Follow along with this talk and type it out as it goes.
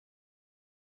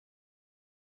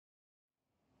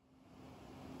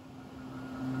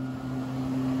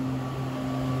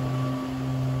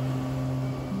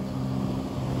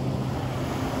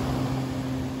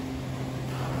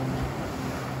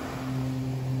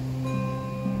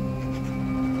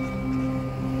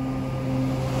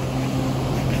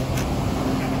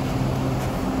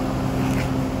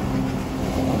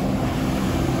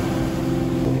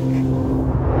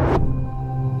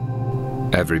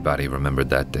Everybody remembered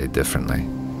that day differently.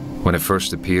 When it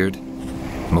first appeared,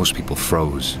 most people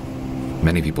froze.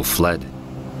 Many people fled,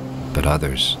 but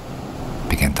others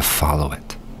began to follow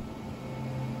it.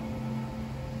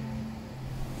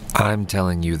 I'm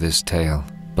telling you this tale,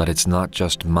 but it's not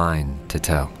just mine to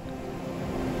tell.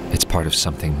 It's part of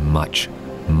something much,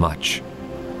 much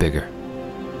bigger.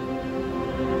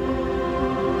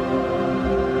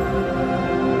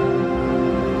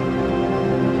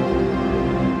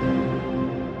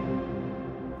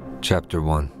 Chapter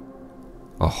 1.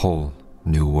 A Whole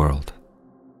New World.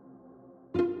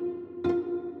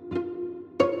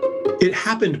 It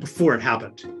happened before it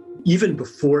happened, even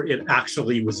before it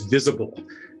actually was visible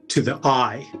to the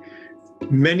eye.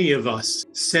 Many of us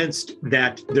sensed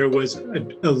that there was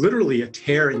literally a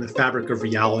tear in the fabric of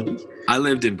reality. I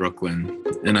lived in Brooklyn,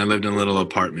 and I lived in a little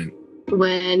apartment.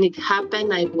 When it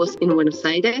happened, I was in Buenos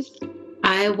Aires.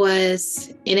 I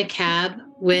was in a cab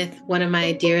with one of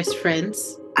my dearest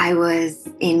friends. I was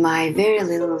in my very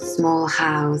little small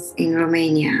house in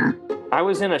Romania. I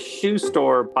was in a shoe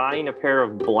store buying a pair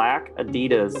of black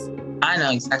Adidas. I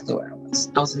know exactly where I was.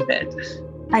 I was in bed.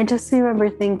 I just remember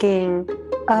thinking,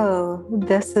 oh,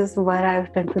 this is what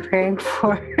I've been preparing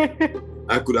for.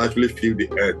 I could actually feel the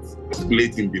earth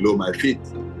splitting below my feet.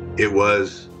 It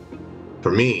was,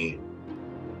 for me,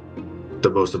 the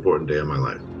most important day of my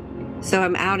life. So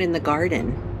I'm out in the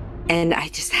garden, and I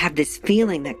just have this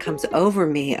feeling that comes over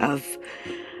me of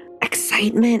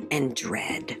excitement and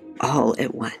dread all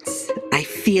at once. I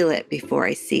feel it before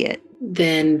I see it.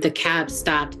 Then the cab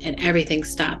stopped and everything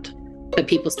stopped. But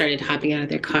people started hopping out of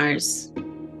their cars.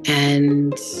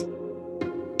 And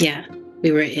yeah,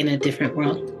 we were in a different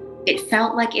world. It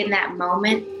felt like in that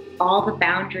moment, all the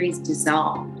boundaries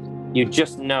dissolved. You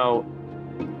just know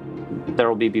there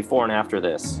will be before and after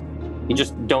this. You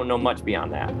just don't know much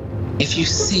beyond that. If you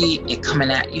see it coming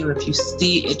at you, if you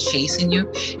see it chasing you,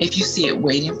 if you see it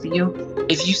waiting for you,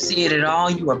 if you see it at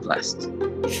all, you are blessed.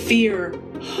 Fear,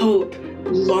 hope,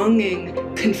 longing,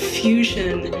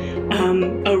 confusion,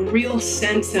 a real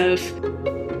sense of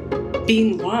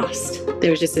being lost.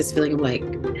 There was just this feeling of like,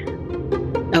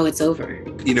 oh, it's over.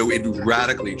 You know, it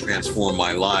radically transformed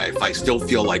my life. I still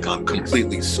feel like I'm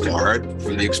completely scarred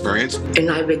from the experience.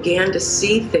 And I began to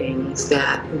see things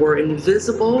that were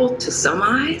invisible to some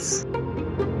eyes,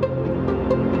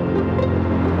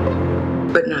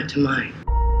 but not to mine.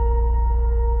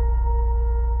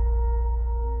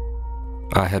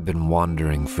 I had been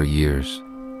wandering for years,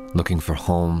 looking for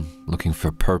home, looking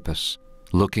for purpose,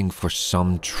 looking for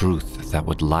some truth that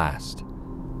would last.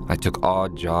 I took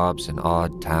odd jobs in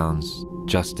odd towns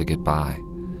just to get by.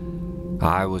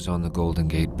 I was on the Golden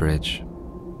Gate Bridge.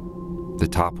 The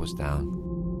top was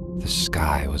down. The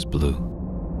sky was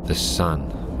blue. The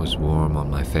sun was warm on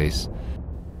my face.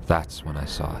 That's when I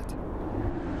saw it.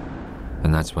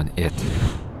 And that's when it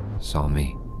saw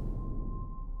me.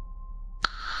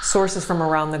 Sources from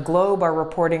around the globe are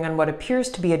reporting on what appears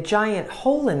to be a giant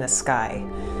hole in the sky.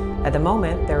 At the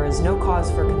moment, there is no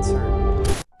cause for concern.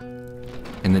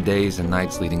 In the days and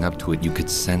nights leading up to it, you could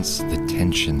sense the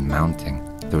tension mounting.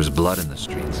 There was blood in the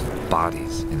streets,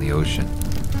 bodies in the ocean.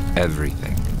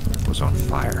 Everything was on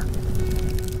fire.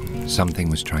 Something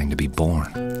was trying to be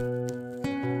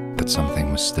born, but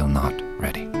something was still not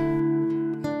ready.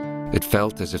 It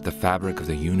felt as if the fabric of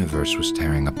the universe was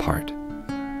tearing apart.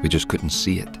 We just couldn't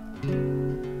see it,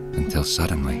 until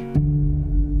suddenly,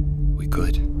 we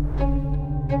could.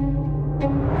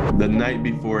 The night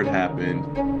before it happened,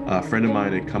 a friend of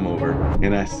mine had come over,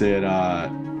 and I said,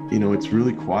 you know, it's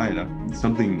really quiet.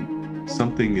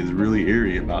 Something is really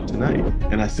eerie about tonight.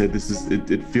 And I said,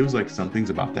 it feels like something's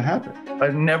about to happen.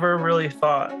 I've never really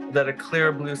thought that a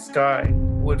clear blue sky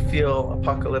would feel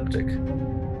apocalyptic.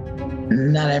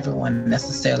 Not everyone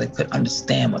necessarily could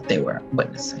understand what they were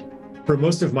witnessing. For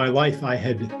most of my life, I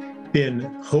had been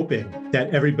hoping that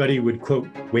everybody would, quote,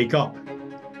 wake up.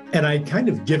 And I'd kind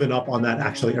of given up on that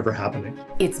actually ever happening.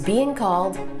 It's being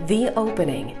called the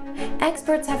opening.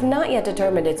 Experts have not yet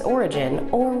determined its origin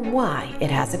or why it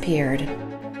has appeared.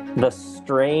 The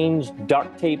strange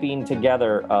duct taping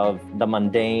together of the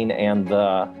mundane and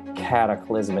the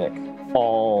cataclysmic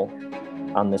all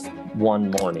on this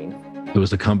one morning. It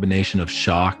was a combination of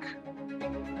shock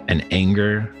and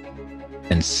anger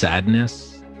and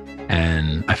sadness,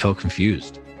 and I felt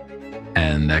confused.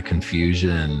 And that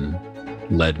confusion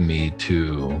led me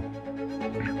to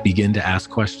begin to ask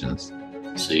questions.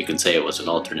 So you can say it was an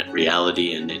alternate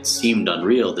reality and it seemed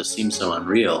unreal. This seemed so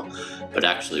unreal, but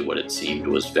actually what it seemed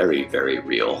was very, very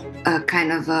real. A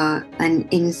kind of an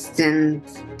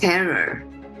instant terror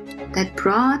that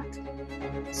brought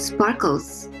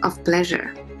sparkles of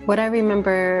pleasure. What I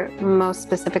remember most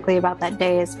specifically about that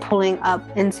day is pulling up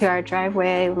into our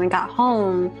driveway when we got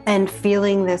home and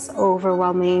feeling this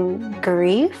overwhelming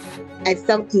grief. I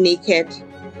felt naked.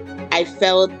 I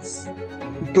felt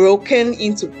broken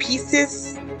into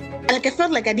pieces. Like I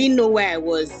felt like I didn't know where I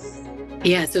was.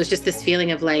 Yeah, so it's just this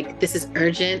feeling of like, this is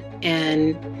urgent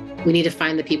and we need to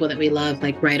find the people that we love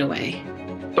like right away.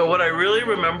 But what I really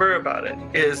remember about it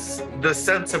is the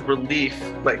sense of relief.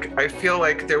 Like, I feel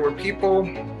like there were people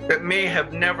that may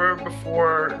have never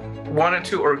before wanted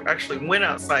to, or actually went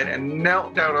outside and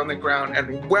knelt down on the ground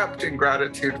and wept in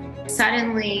gratitude.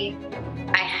 Suddenly,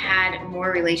 I had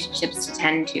more relationships to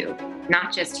tend to,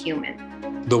 not just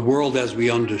human. The world as we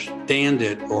understand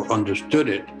it or understood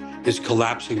it is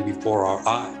collapsing before our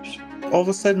eyes. All of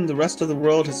a sudden, the rest of the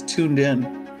world has tuned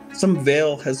in. Some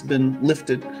veil has been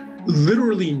lifted.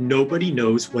 Literally nobody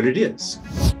knows what it is.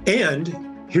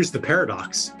 And here's the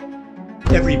paradox.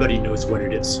 Everybody knows what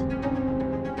it is.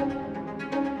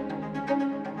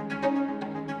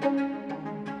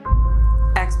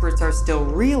 Experts are still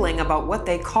reeling about what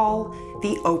they call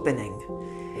the opening.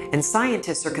 And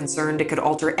scientists are concerned it could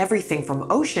alter everything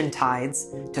from ocean tides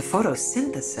to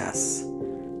photosynthesis.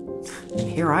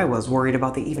 And here I was worried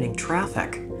about the evening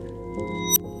traffic.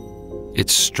 It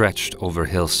stretched over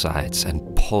hillsides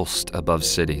and pulsed above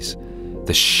cities.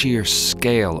 The sheer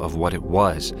scale of what it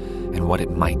was and what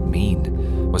it might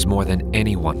mean was more than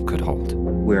anyone could hold.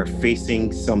 We're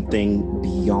facing something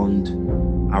beyond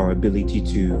our ability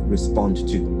to respond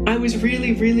to. I was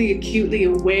really, really acutely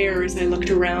aware as I looked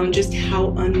around just how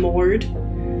unmoored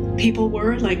people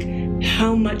were, like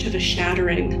how much of a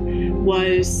shattering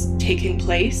was taking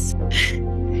place.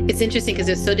 It's interesting because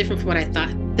it's so different from what I thought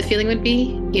the feeling would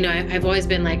be. You know, I've always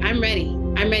been like, I'm ready.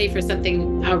 I'm ready for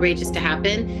something outrageous to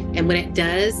happen. And when it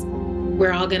does,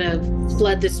 we're all gonna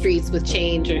flood the streets with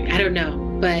change, or I don't know.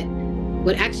 But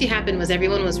what actually happened was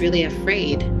everyone was really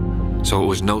afraid. So it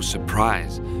was no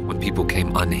surprise when people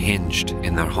came unhinged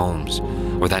in their homes,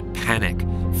 or that panic,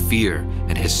 fear,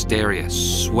 and hysteria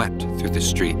swept through the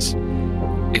streets.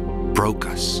 It broke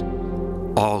us,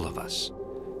 all of us,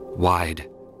 wide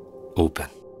open.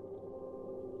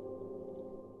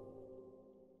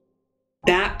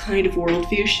 That kind of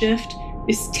worldview shift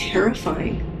is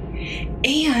terrifying.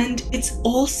 And it's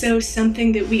also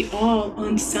something that we all,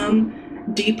 on some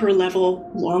deeper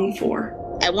level, long for.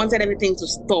 I wanted everything to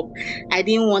stop. I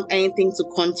didn't want anything to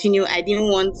continue. I didn't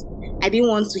want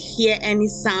to hear any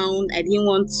sound. I didn't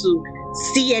want to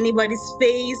see anybody's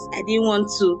face. I didn't want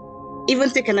to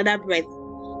even take another breath,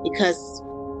 because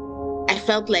it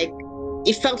felt like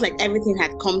everything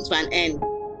had come to an end.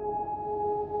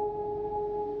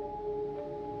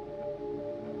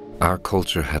 Our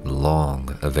culture had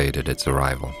long evaded its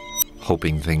arrival,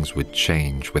 hoping things would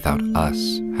change without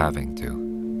us having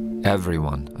to.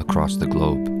 Everyone across the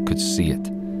globe could see it,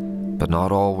 but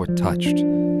not all were touched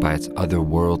by its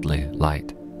otherworldly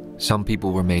light. Some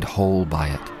people were made whole by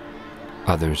it,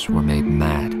 others were made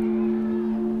mad.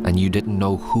 And you didn't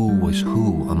know who was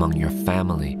who among your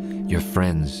family, your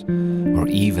friends, or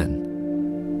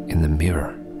even in the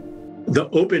mirror. The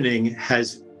opening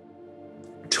has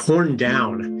torn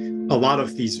down a lot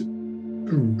of these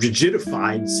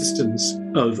rigidified systems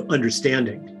of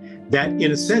understanding that,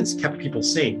 in a sense, kept people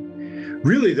sane.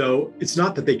 Really, though, it's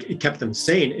not that it kept them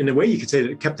sane. In a way, you could say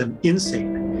that it kept them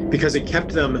insane, because it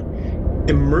kept them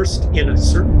immersed in a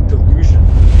certain delusion.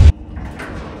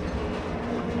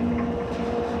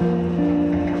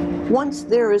 Once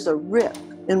there is a rip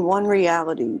in one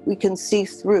reality, we can see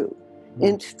through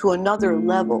into another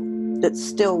level that's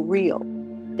still real.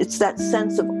 It's that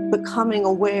sense of becoming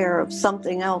aware of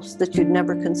something else that you'd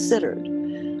never considered,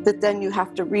 that then you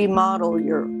have to remodel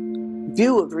your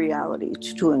view of reality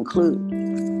to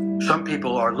include. Some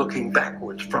people are looking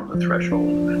backwards from the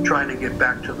threshold, trying to get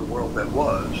back to the world that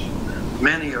was.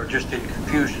 Many are just in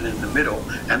confusion in the middle,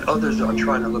 and others are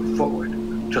trying to look forward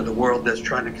to the world that's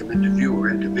trying to come into view or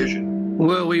into vision.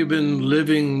 Well, we've been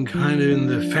living kind of in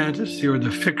the fantasy or the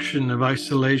fiction of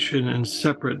isolation and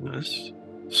separateness.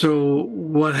 So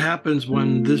what happens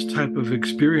when this type of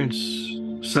experience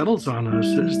settles on us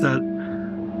is that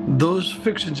those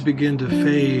fictions begin to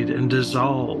fade and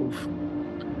dissolve,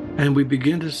 and we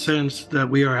begin to sense that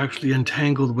we are actually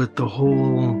entangled with the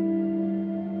whole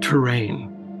terrain,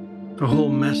 the whole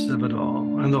mess of it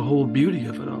all, and the whole beauty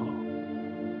of it all.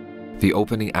 The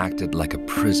opening acted like a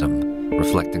prism,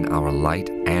 reflecting our light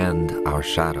and our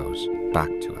shadows back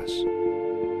to us.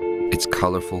 Its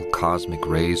colorful cosmic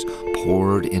rays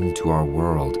poured into our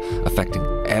world, affecting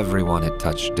everyone it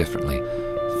touched differently,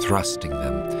 thrusting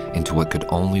them into what could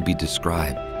only be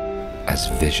described as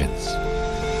visions.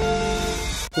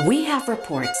 We have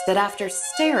reports that after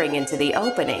staring into the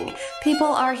opening, people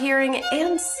are hearing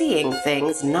and seeing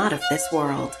things not of this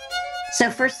world. So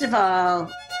first of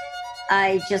all,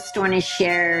 I just want to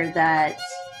share that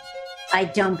I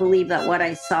don't believe that what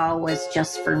I saw was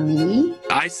just for me.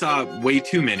 I saw way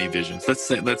too many visions. Let's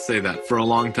say that. For a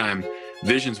long time,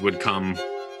 visions would come.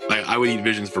 I would eat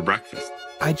visions for breakfast.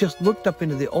 I just looked up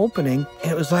into the opening,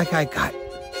 and it was like I got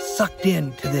sucked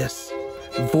into this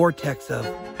vortex of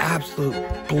absolute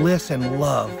bliss and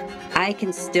love. I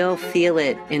can still feel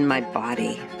it in my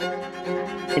body.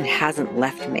 It hasn't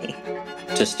left me.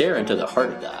 To stare into the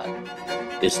heart of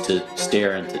that is to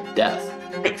stare into death.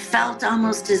 It felt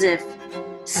almost as if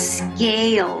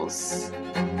scales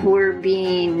were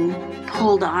being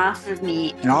pulled off of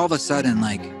me. And all of a sudden,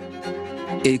 like,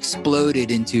 it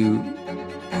exploded into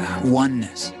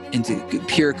oneness, into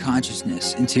pure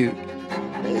consciousness, into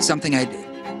something I'd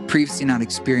previously not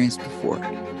experienced before.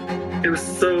 It was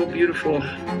so beautiful.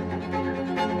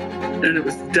 And it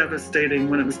was devastating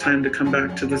when it was time to come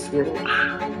back to this world.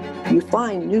 You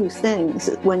find new things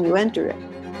when you enter it.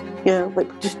 You know,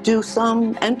 but just do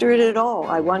some enter it at all,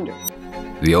 I wonder.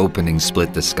 The opening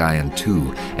split the sky in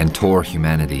two and tore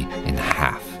humanity in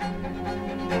half.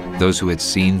 Those who had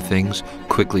seen things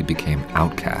quickly became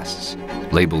outcasts,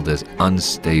 labeled as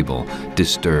unstable,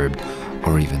 disturbed,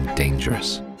 or even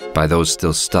dangerous by those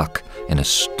still stuck in a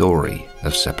story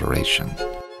of separation.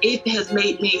 It has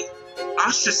made me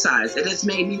ostracized. It has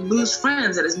made me lose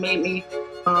friends. It has made me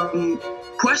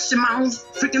question my own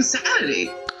freaking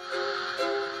sanity.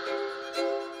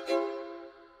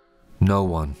 No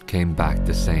one came back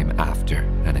the same after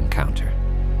an encounter,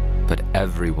 but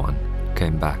everyone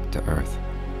came back to Earth.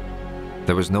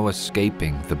 There was no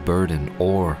escaping the burden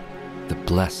or the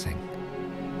blessing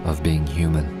of being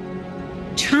human.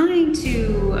 Trying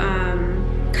to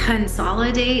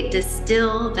consolidate,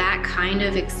 distill that kind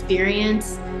of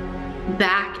experience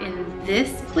back in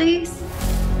this place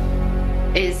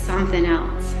is something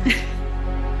else.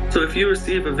 So if you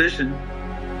receive a vision,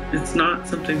 it's not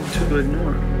something to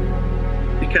ignore.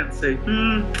 You can't say,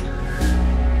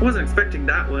 I wasn't expecting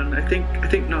that one. I think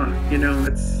not. You know,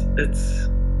 it's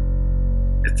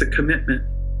a commitment.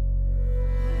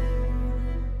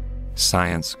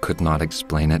 Science could not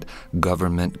explain it.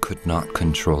 Government could not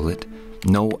control it.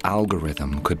 No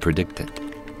algorithm could predict it.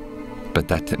 But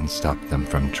that didn't stop them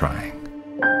from trying.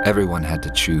 Everyone had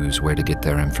to choose where to get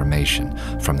their information,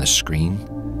 from the screen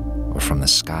or from the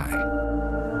sky.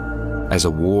 As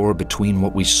a war between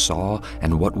what we saw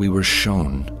and what we were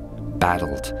shown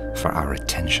battled for our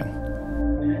attention.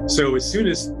 So as soon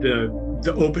as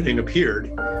the opening appeared,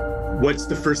 what's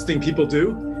the first thing people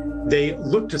do? They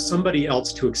look to somebody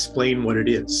else to explain what it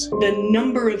is. The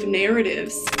number of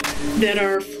narratives that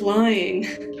are flying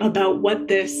about what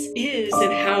this is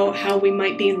and how we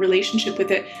might be in relationship with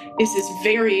it is as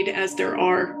varied as there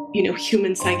are,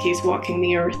 human psyches walking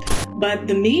the earth. But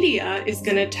the media is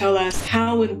going to tell us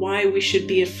how and why we should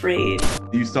be afraid.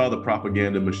 You saw the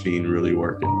propaganda machine really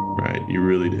working, right? You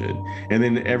really did. And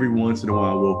then every once in a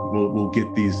while, we'll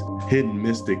get these hidden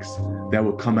mystics that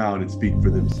will come out and speak for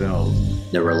themselves.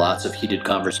 There were lots of heated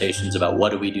conversations about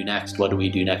what do we do next? What do we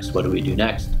do next? What do we do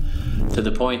next? To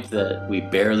the point that we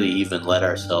barely even let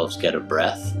ourselves get a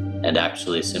breath and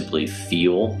actually simply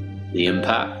feel the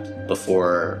impact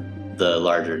before the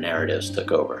larger narratives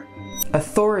took over.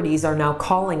 Authorities are now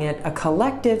calling it a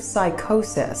collective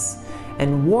psychosis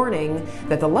and warning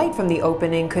that the light from the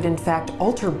opening could in fact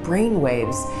alter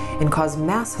brainwaves and cause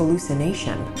mass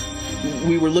hallucination.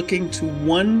 We were looking to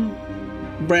one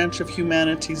branch of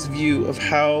humanity's view of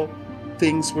how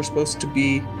things were supposed to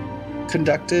be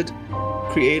conducted,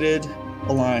 created,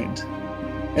 aligned.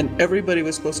 And everybody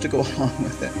was supposed to go along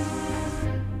with it.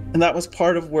 And that was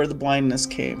part of where the blindness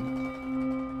came.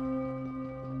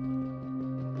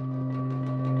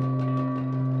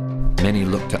 Many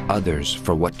looked to others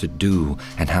for what to do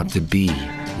and how to be,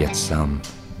 yet some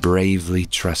bravely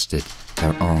trusted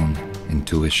their own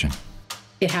intuition.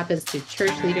 It happens through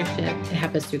church leadership. It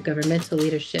happens through governmental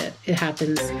leadership. It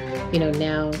happens,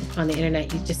 now on the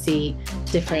internet, you just see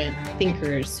different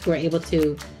thinkers who are able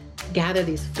to gather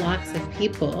these flocks of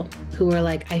people who are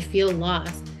like, I feel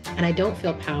lost and I don't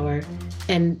feel power.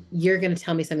 And you're going to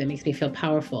tell me something that makes me feel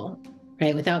powerful,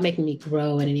 right? Without making me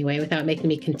grow in any way, without making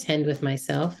me contend with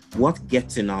myself. What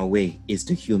gets in our way is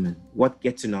the human. What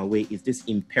gets in our way is this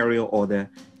imperial order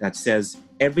that says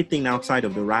everything outside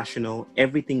of the rational,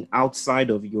 everything outside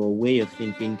of your way of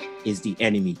thinking is the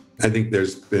enemy. I think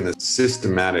there's been a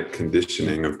systematic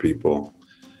conditioning of people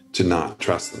to not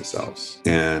trust themselves.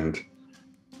 And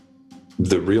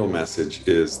The real message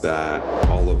is that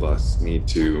all of us need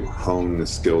to hone the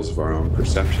skills of our own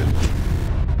perception.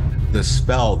 The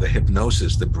spell, the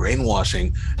hypnosis, the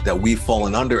brainwashing that we've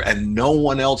fallen under, and no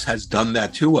one else has done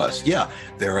that to us. Yeah,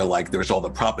 there's all the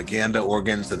propaganda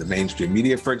organs and the mainstream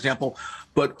media, for example,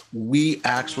 but we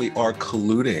actually are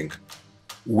colluding.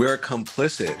 We're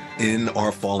complicit in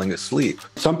our falling asleep.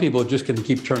 Some people are just going to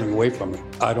keep turning away from it.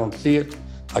 I don't see it.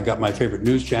 I got my favorite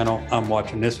news channel. I'm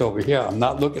watching this over here. I'm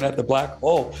not looking at the black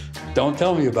hole. Don't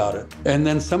tell me about it. And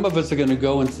then some of us are going to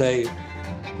go and say,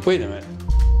 wait a minute.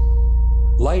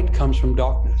 Light comes from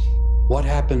darkness. What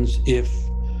happens if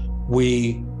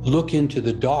we look into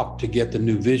the dark to get the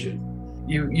new vision?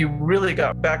 You really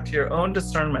got back to your own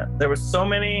discernment. There were so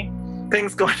many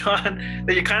things going on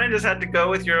that you kind of just had to go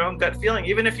with your own gut feeling.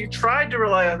 Even if you tried to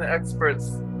rely on the experts,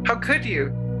 how could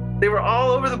you? They were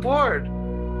all over the board.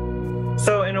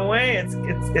 So in a way,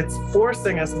 it's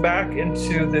forcing us back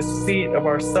into this seat of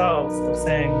ourselves, of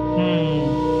saying,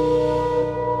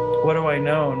 what do I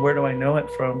know and where do I know it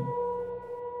from?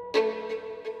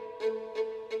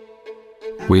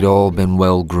 We'd all been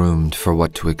well groomed for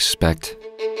what to expect,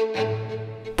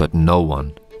 but no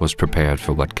one was prepared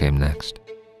for what came next.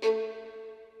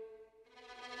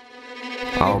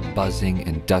 Our buzzing,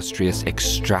 industrious,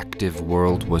 extractive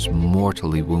world was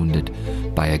mortally wounded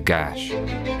by a gash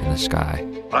in the sky.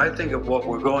 I think of what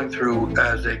we're going through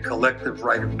as a collective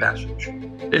rite of passage.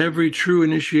 Every true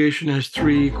initiation has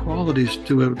three qualities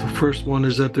to it. The first one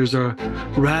is that there's a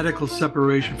radical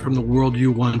separation from the world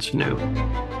you once knew.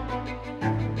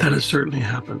 That has certainly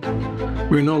happened.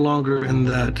 We're no longer in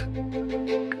that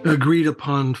agreed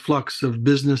upon flux of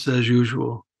business as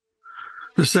usual.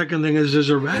 The second thing is there's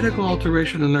a radical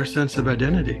alteration in our sense of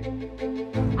identity.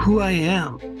 Who I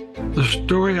am, the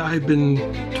story I've been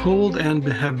told and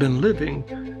have been living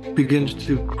begins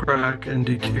to crack and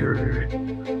deteriorate.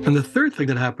 And the third thing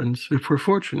that happens, if we're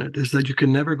fortunate, is that you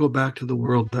can never go back to the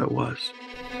world that was.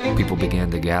 People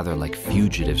began to gather like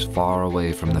fugitives far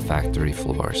away from the factory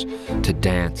floors, to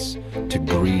dance, to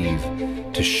grieve,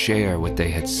 to share what they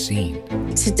had seen.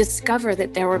 To discover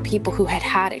that there were people who had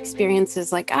had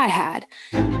experiences like I had,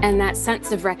 and that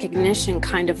sense of recognition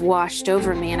kind of washed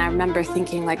over me. And I remember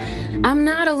thinking, like, I'm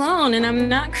not alone and I'm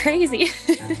not crazy.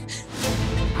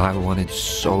 I wanted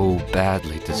so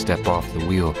badly to step off the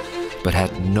wheel, but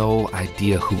had no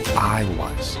idea who I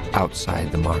was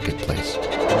outside the marketplace.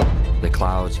 The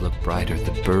clouds looked brighter,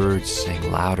 the birds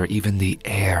sang louder, even the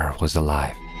air was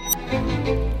alive.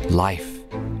 Life,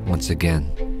 once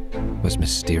again, was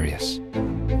mysterious.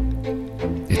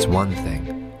 It's one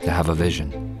thing to have a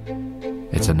vision.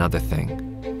 It's another thing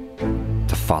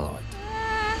to follow it.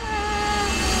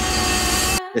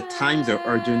 The times are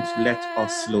urgent, let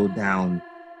us slow down.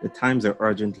 The times are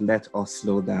urgent, let us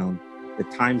slow down. The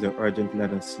times are urgent,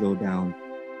 let us slow down.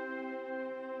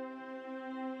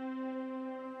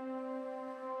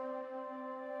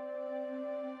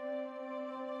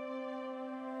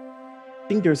 I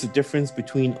think there's a difference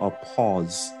between a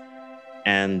pause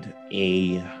and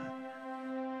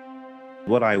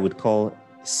what I would call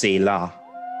Selah.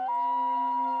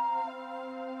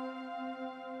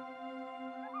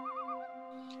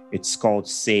 It's called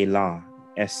Selah,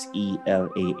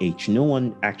 S-E-L-A-H. No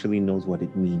one actually knows what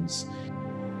it means.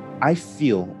 I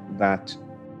feel that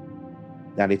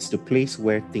it's the place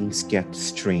where things get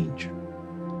strange.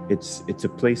 It's a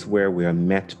place where we are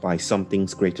met by some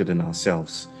things greater than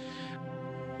ourselves.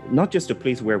 Not just a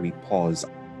place where we pause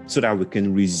so that we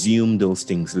can resume those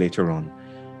things later on.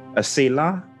 A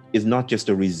Selah is not just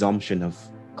a resumption of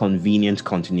convenient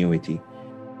continuity.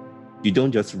 You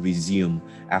don't just resume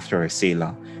after a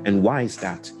Selah. And why is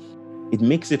that? It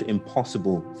makes it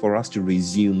impossible for us to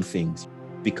resume things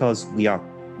because we are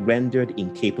rendered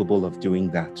incapable of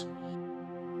doing that.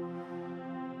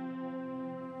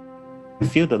 I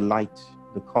feel the light,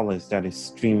 the colors that is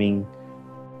streaming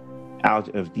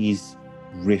out of these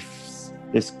rifts,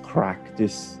 this crack,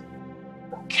 this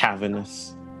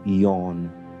cavernous yawn.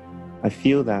 I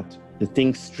feel that the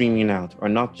things streaming out are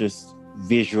not just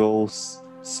visual,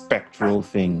 spectral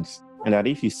things, and that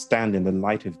if you stand in the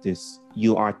light of this,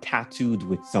 you are tattooed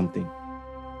with something.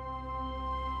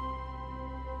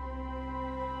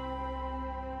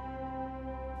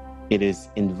 It is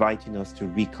inviting us to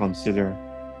reconsider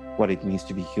what it means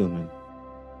to be human,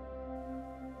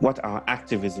 what our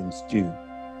activisms do,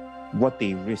 what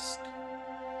they risk,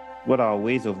 what our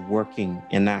ways of working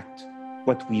enact,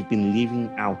 what we've been leaving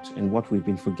out and what we've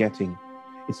been forgetting.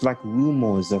 It's like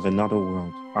rumors of another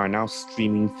world are now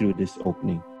streaming through this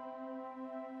opening.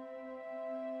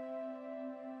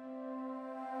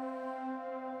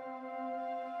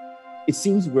 It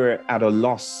seems we're at a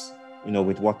loss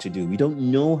with what to do. We don't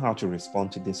know how to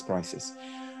respond to this crisis.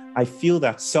 I feel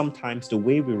that sometimes the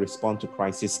way we respond to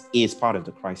crisis is part of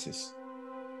the crisis.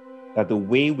 That the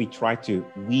way we try to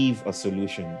weave a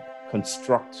solution,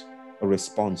 construct a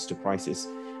response to crisis,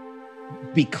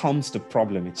 becomes the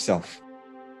problem itself.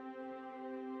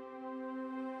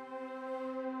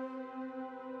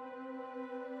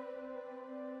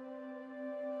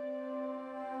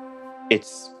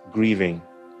 It's grieving.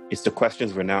 It's the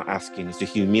questions we're now asking. It's the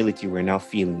humility we're now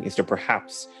feeling. It's the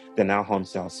perhaps that now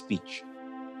haunts our speech.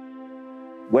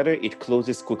 Whether it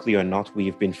closes quickly or not,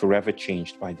 we've been forever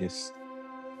changed by this.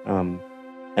 And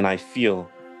I feel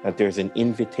that there's an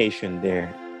invitation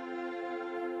there.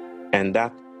 And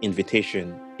that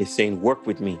invitation is saying, work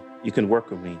with me. You can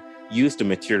work with me. Use the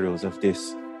materials of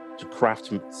this to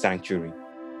craft sanctuary,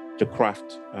 to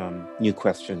craft new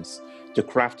questions, to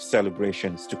craft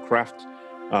celebrations, to craft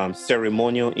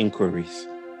ceremonial inquiries,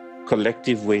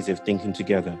 collective ways of thinking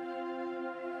together.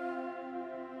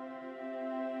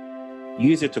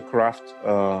 Use it to craft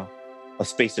a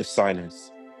space of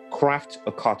silence. Craft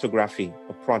a cartography,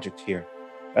 a project here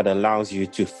that allows you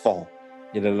to fall.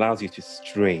 It allows you to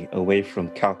stray away from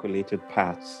calculated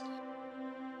paths.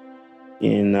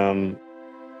 In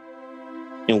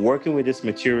working with these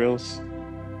materials,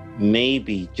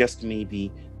 maybe, just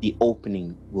maybe, the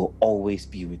opening will always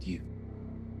be with you.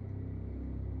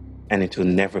 And it will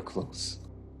never close.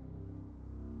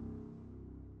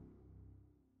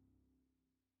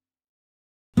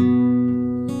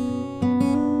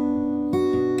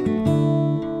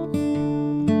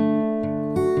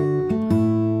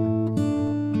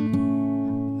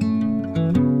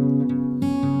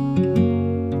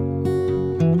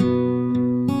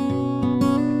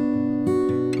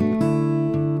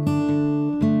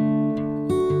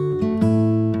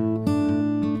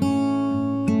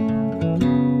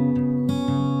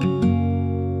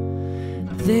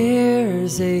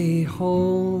 There's a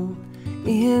hole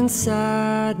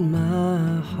inside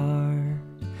my heart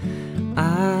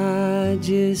I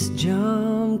just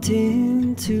jumped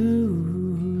into.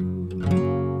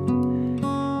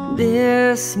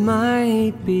 This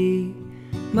might be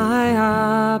my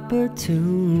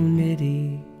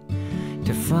opportunity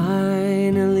to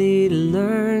finally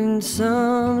learn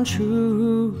some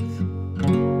truth.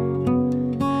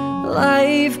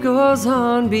 Life goes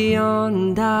on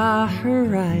beyond our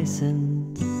horizons.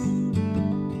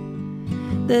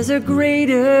 There's a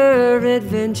greater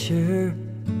adventure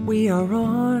we are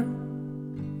on.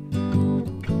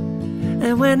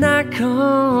 And when I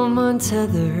come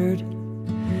untethered,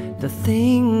 the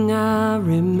thing I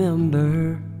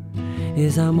remember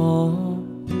is I'm all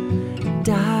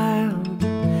dialed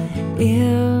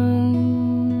in.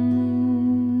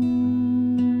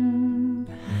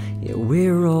 Yeah,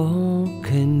 we're all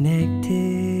connected.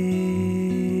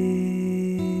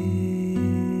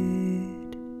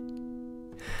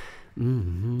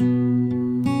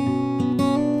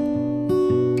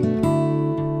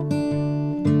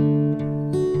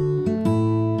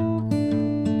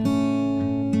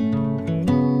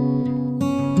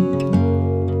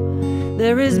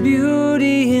 There is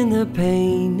beauty in the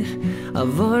pain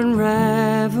of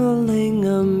unraveling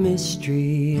a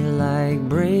mystery, like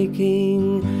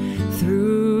breaking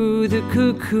through the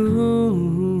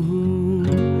cocoon.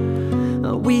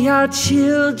 We are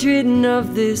children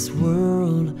of this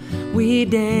world. We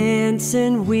dance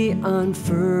and we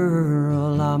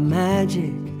unfurl our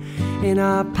magic and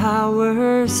our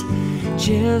powers,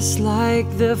 just like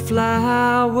the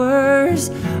flowers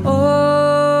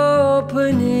opening,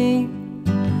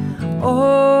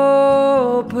 opening,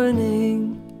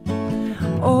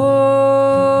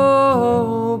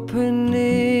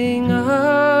 opening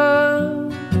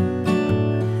up,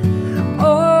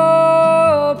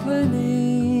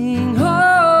 opening,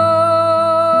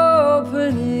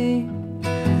 opening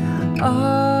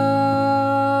up.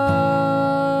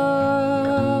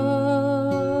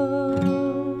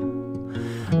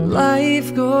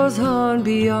 Life goes on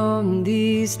beyond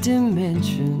these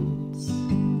dimensions.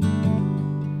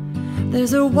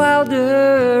 There's a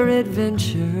wilder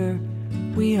adventure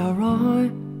we are on.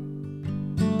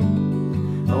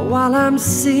 While I'm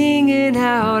singing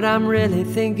out, I'm really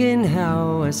thinking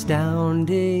how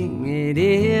astounding it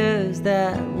is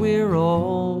that we're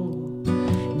all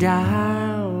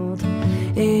dialed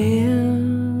in.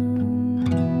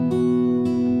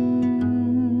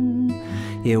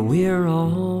 Yeah, we're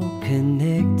all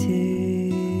connected.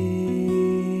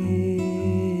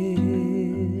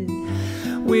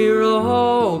 We're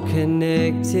all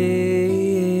connected.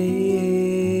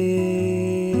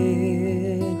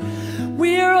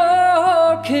 We're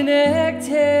all connected.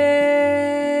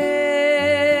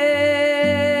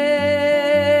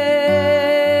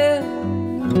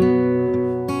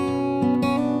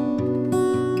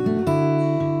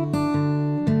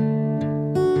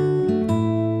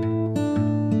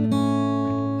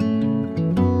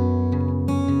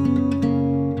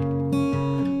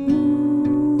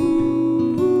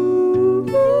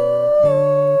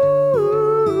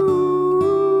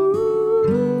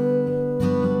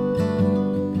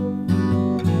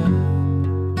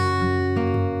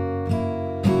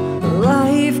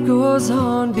 goes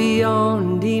on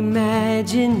beyond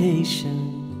imagination.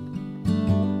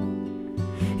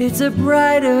 It's a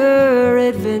brighter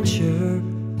adventure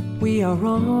we are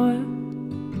on.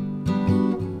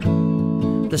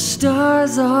 The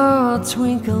stars are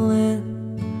twinkling,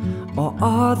 or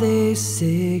are they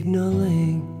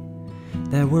signaling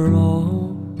that we're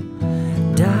all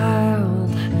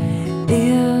dialed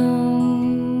in?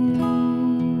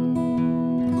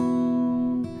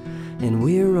 And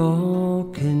we're all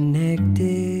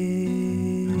connected.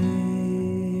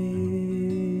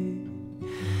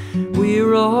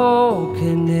 We're all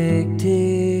connected.